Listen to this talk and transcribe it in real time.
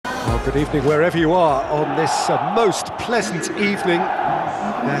Well, good evening wherever you are on this most pleasant evening.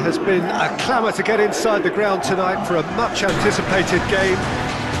 There has been a clamour to get inside the ground tonight for a much anticipated game.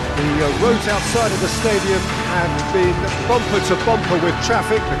 The roads outside of the stadium have been bumper to bumper with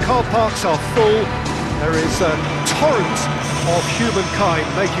traffic. The car parks are full. There is a torrent of humankind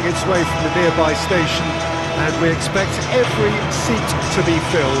making its way from the nearby station, and we expect every seat to be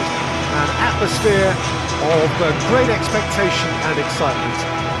filled. An atmosphere of great expectation and excitement.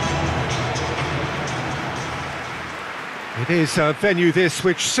 It is a venue this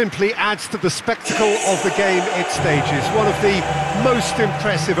which simply adds to the spectacle of the game it stages. One of the most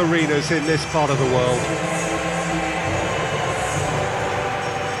impressive arenas in this part of the world.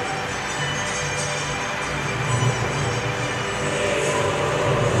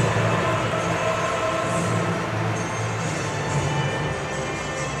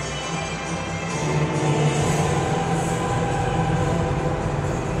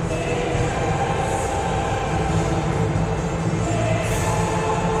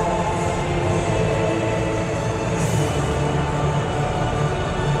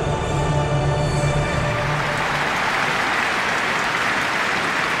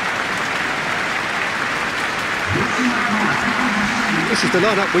 This is the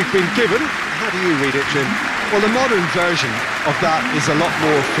lineup we've been given. How do you read it, Jim? Well, the modern version of that is a lot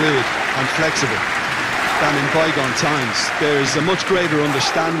more fluid and flexible than in bygone times. There's a much greater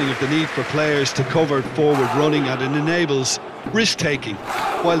understanding of the need for players to cover forward running, and it enables risk-taking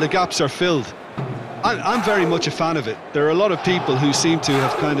while the gaps are filled. I'm very much a fan of it. There are a lot of people who seem to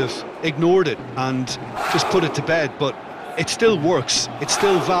have kind of ignored it and just put it to bed, but it still works, it's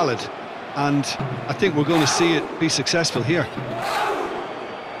still valid, and I think we're going to see it be successful here.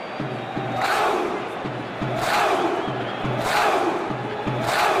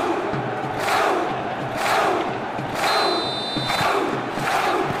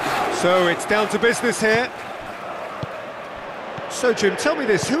 So it's down to business here. So Jim, tell me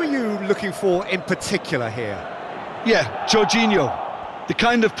this, who are you looking for in particular here? Yeah, Jorginho, the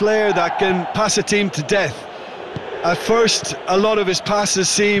kind of player that can pass a team to death. At first, a lot of his passes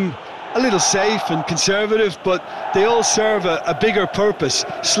seem a little safe and conservative, but they all serve a bigger purpose,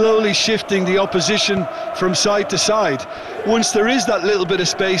 slowly shifting the opposition from side to side. Once there is that little bit of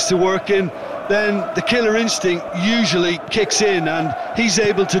space to work in, then the killer instinct usually kicks in and he's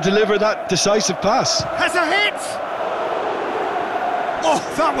able to deliver that decisive pass. Has a hit!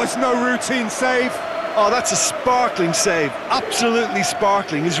 Oh, that was no routine save. Oh, that's a sparkling save, absolutely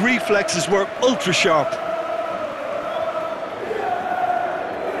sparkling. His reflexes were ultra sharp.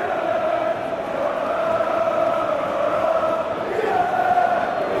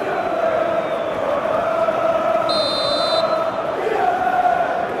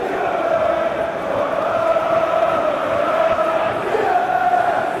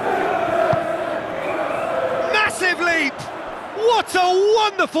 What a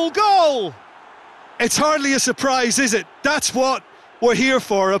wonderful goal! It's hardly a surprise, is it? That's what we're here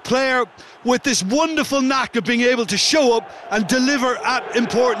for, a player with this wonderful knack of being able to show up and deliver at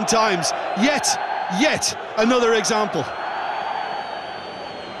important times. Yet another example.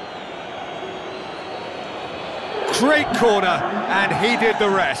 Great corner, and he did the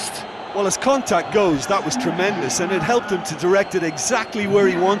rest. Well, as contact goes, that was tremendous, and it helped him to direct it exactly where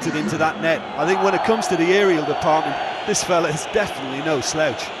he wanted into that net. I think when it comes to the aerial department, this fella is definitely no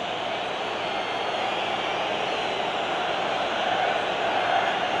slouch.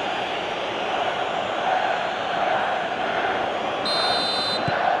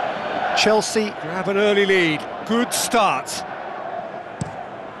 Chelsea grab an early lead. Good start.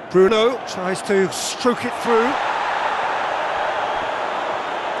 Bruno tries to stroke it through.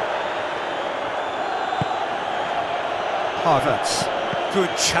 Havertz.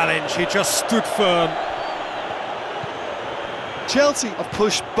 Good challenge, he just stood firm. Chelsea have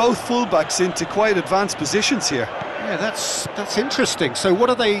pushed both fullbacks into quite advanced positions here. Yeah, that's interesting. So what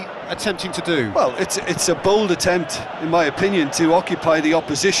are they attempting to do? Well, it's a bold attempt, in my opinion, to occupy the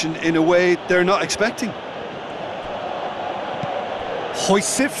opposition in a way they're not expecting.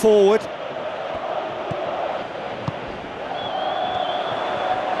 Hoists it forward.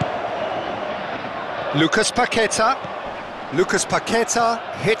 Lucas Paqueta. Lucas Paqueta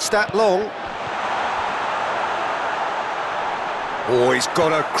hits that long. Oh, he's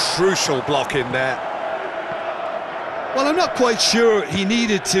got a crucial block in there. Well, I'm not quite sure he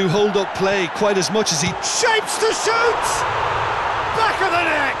needed to hold up play quite as much as he... Shapes to shoot! Back of the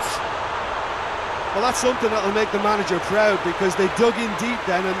net! Well, that's something that'll make the manager proud, because they dug in deep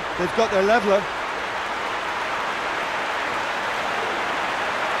then and they've got their leveller.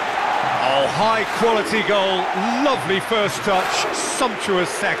 Oh, high-quality goal, lovely first touch, sumptuous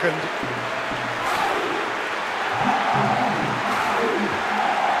second.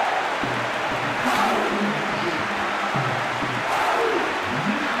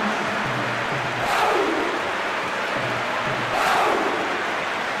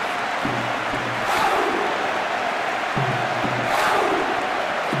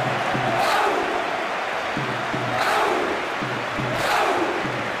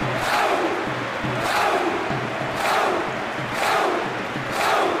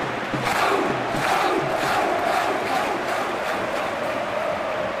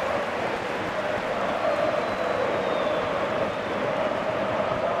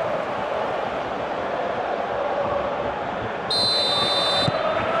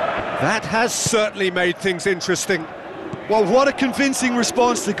 That has certainly made things interesting. Well, what a convincing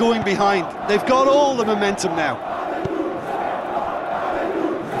response to going behind. They've got all the momentum now.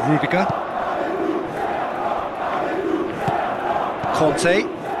 Rudiger. Conte.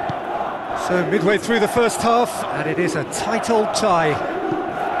 So midway through the first half, and it is a tight old tie.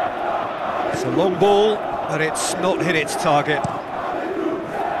 It's a long ball, but it's not hit its target.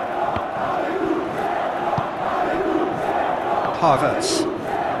 Havertz.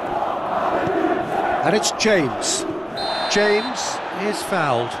 And it's James. James is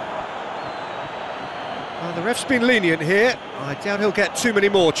fouled. Well, the ref's been lenient here. I doubt he'll get too many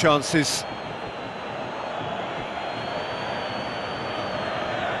more chances.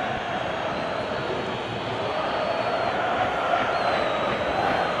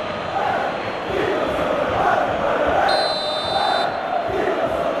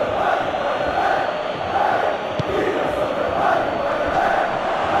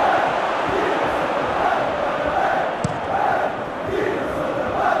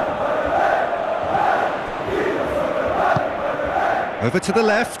 Over to the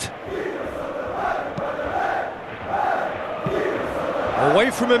left.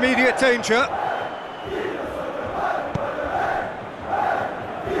 Away from immediate danger.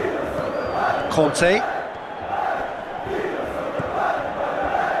 Conte.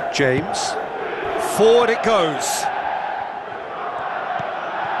 James. Forward it goes.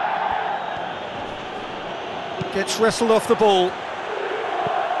 Gets wrestled off the ball.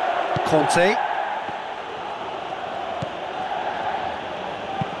 Conte.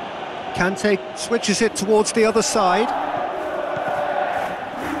 Kante switches it towards the other side.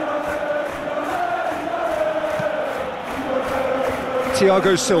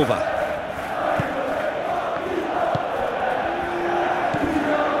 Thiago Silva.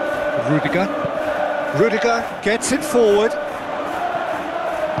 Rudiger gets it forward.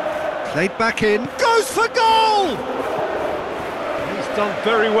 Played back in. Goes for goal! He's done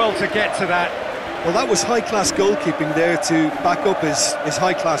very well to get to that. Well, that was high-class goalkeeping there to back up his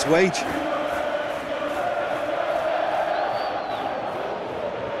high-class wage.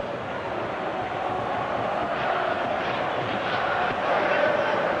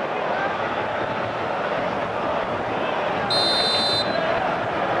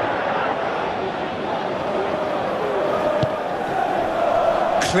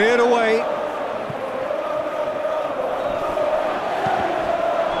 Cleared away.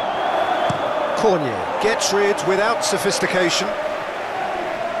 Cornier gets rid without sophistication.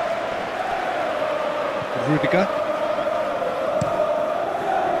 Rudiger.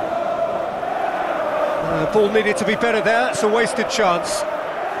 Ball needed to be better there, it's a wasted chance.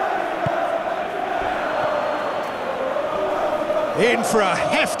 In for a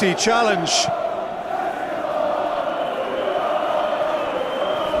hefty challenge.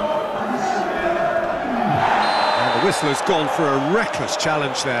 And the whistler's gone for a reckless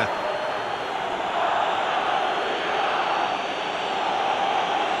challenge there.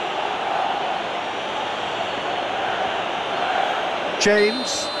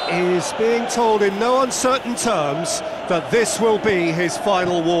 James is being told in no uncertain terms that this will be his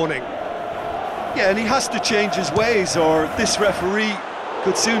final warning. Yeah, and he has to change his ways, or this referee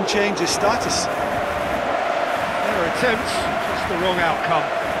could soon change his status. Their attempt, just the wrong outcome.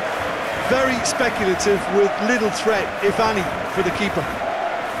 Very speculative, with little threat, if any, for the keeper.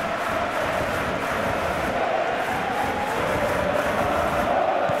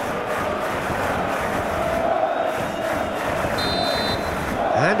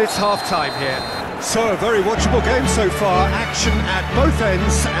 And it's half-time here. So, a very watchable game so far. Action at both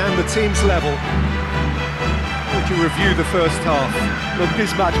ends and the team's level. Would you review the first half? Look,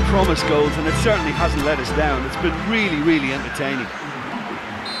 this match promised goals, and it certainly hasn't let us down. It's been really, really entertaining.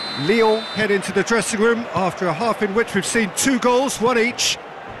 Lyon head into the dressing room after a half in which we've seen 2 goals, 1 each,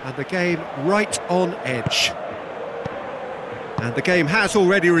 and the game right on edge. And the game has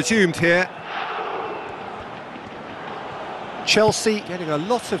already resumed here. Chelsea getting a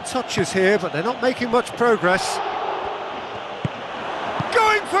lot of touches here, but they're not making much progress.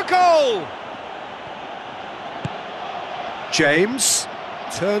 Going for goal! James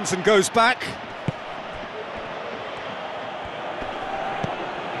turns and goes back.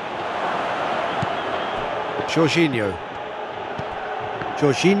 Jorginho.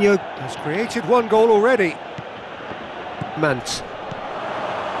 Jorginho has created one goal already. Mant.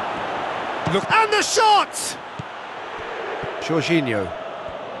 Look, and the shot! Jorginho.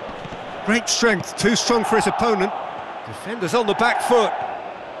 Great strength, too strong for his opponent. Defenders on the back foot.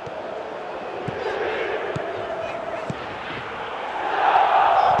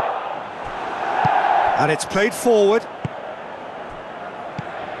 And it's played forward.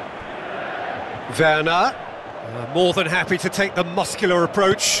 Werner, more than happy to take the muscular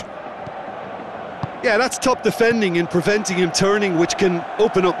approach. Yeah, that's top defending and preventing him turning, which can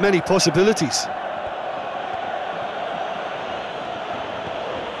open up many possibilities.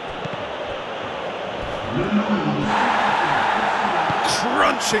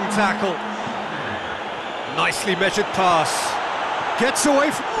 Crunching tackle. Nicely measured pass. Gets away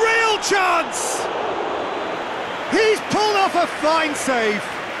from... Real chance! He's pulled off a fine save.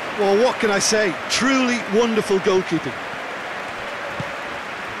 Well, what can I say? Truly wonderful goalkeeping.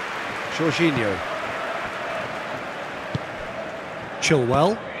 Jorginho.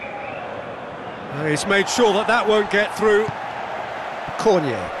 Chilwell. He's made sure that that won't get through.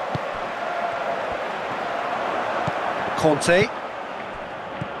 Cornier. Conte.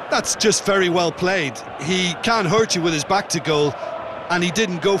 That's just very well played. He can't hurt you with his back to goal, and he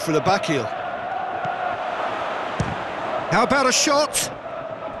didn't go for the back heel. How about a shot?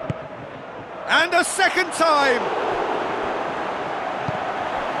 And a second time!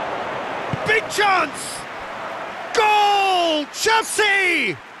 Big chance! Goal!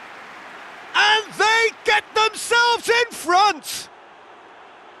 Chelsea! And they get themselves in front!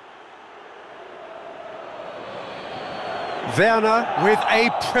 Werner with a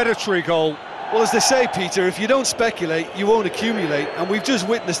predatory goal. Well, as they say, Peter, if you don't speculate, you won't accumulate. And we've just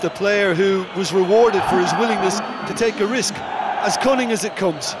witnessed a player who was rewarded for his willingness to take a risk, as cunning as it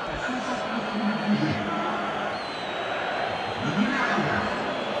comes.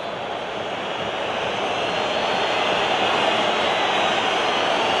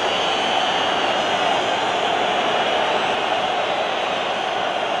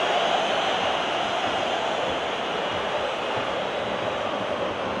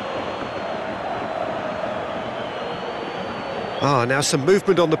 Now some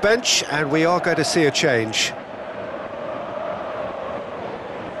movement on the bench, and we are going to see a change.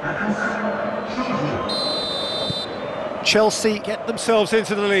 Chelsea get themselves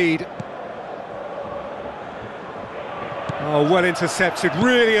into the lead. Oh, well intercepted,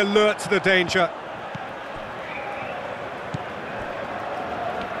 really alert to the danger.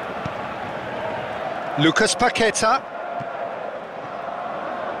 Lucas Paqueta.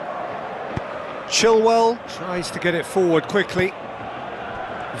 Chilwell tries to get it forward quickly.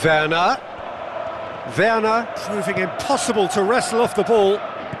 Werner. Werner proving impossible to wrestle off the ball.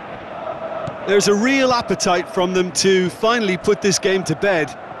 There's a real appetite from them to finally put this game to bed,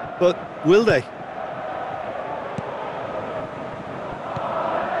 but will they?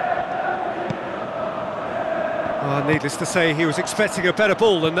 Needless to say, he was expecting a better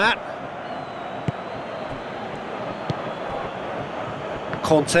ball than that.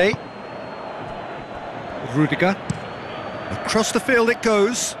 Conte. Rudiger. Across the field it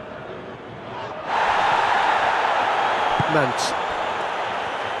goes. Mant.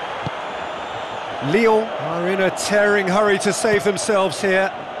 Lyon are in a tearing hurry to save themselves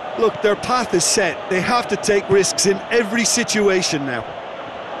here. Look, their path is set. They have to take risks in every situation now.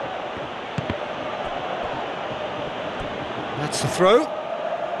 That's the throw.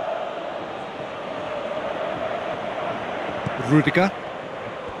 Rudiger.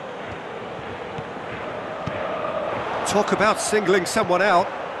 Talk about singling someone out.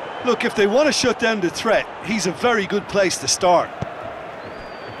 Look, if they want to shut down the threat, he's a very good place to start.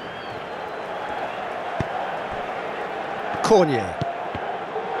 Cornier.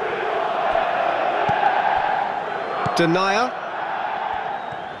 Denier.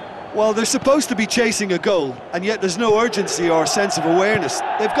 Well, they're supposed to be chasing a goal, and yet there's no urgency or sense of awareness.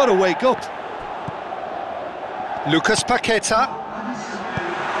 They've got to wake up. Lucas Paqueta.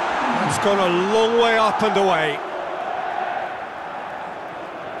 That's gone a long way up and away.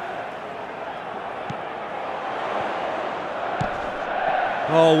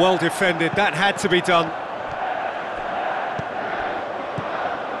 Oh, well defended. That had to be done.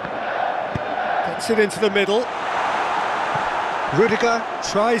 Gets it into the middle. Rudiger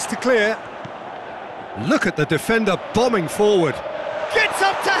tries to clear. Look at the defender bombing forward. Gets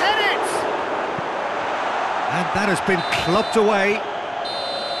up to head it! And that has been clubbed away.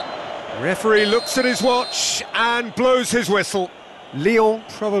 Referee looks at his watch and blows his whistle. Lyon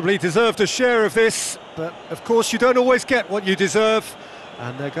probably deserved a share of this, but of course you don't always get what you deserve,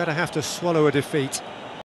 and they're going to have to swallow a defeat.